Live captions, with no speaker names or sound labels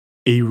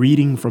A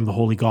reading from the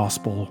Holy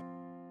Gospel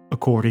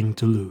according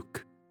to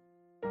Luke.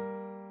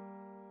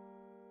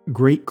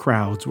 Great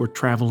crowds were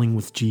traveling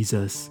with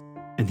Jesus,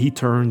 and he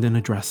turned and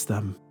addressed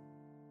them.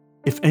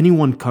 If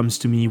anyone comes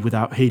to me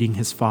without hating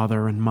his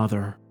father and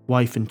mother,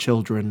 wife and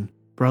children,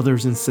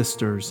 brothers and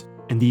sisters,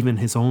 and even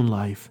his own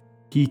life,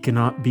 he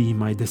cannot be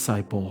my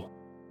disciple.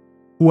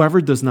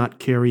 Whoever does not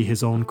carry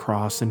his own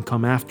cross and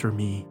come after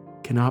me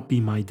cannot be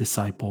my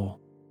disciple.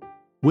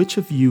 Which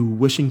of you,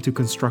 wishing to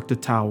construct a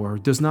tower,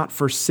 does not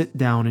first sit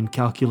down and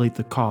calculate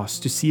the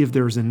cost to see if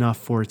there is enough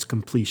for its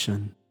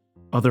completion?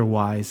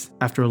 Otherwise,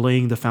 after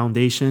laying the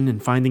foundation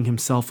and finding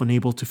himself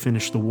unable to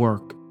finish the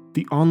work,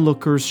 the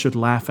onlookers should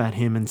laugh at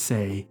him and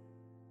say,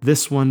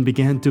 "This one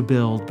began to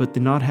build but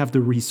did not have the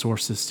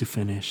resources to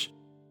finish."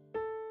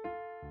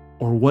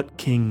 Or what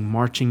king,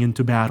 marching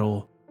into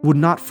battle, would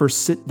not first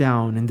sit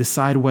down and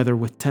decide whether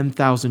with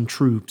 10,000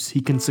 troops he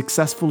can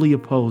successfully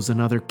oppose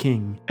another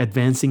king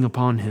advancing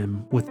upon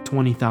him with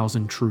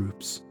 20,000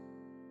 troops?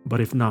 But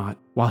if not,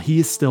 while he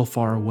is still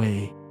far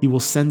away, he will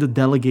send a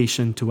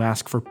delegation to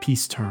ask for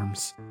peace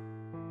terms.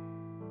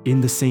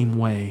 In the same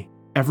way,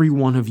 every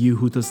one of you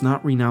who does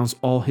not renounce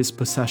all his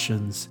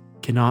possessions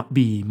cannot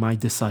be my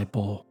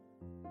disciple.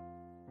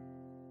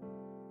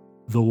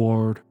 The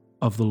word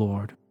of the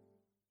Lord.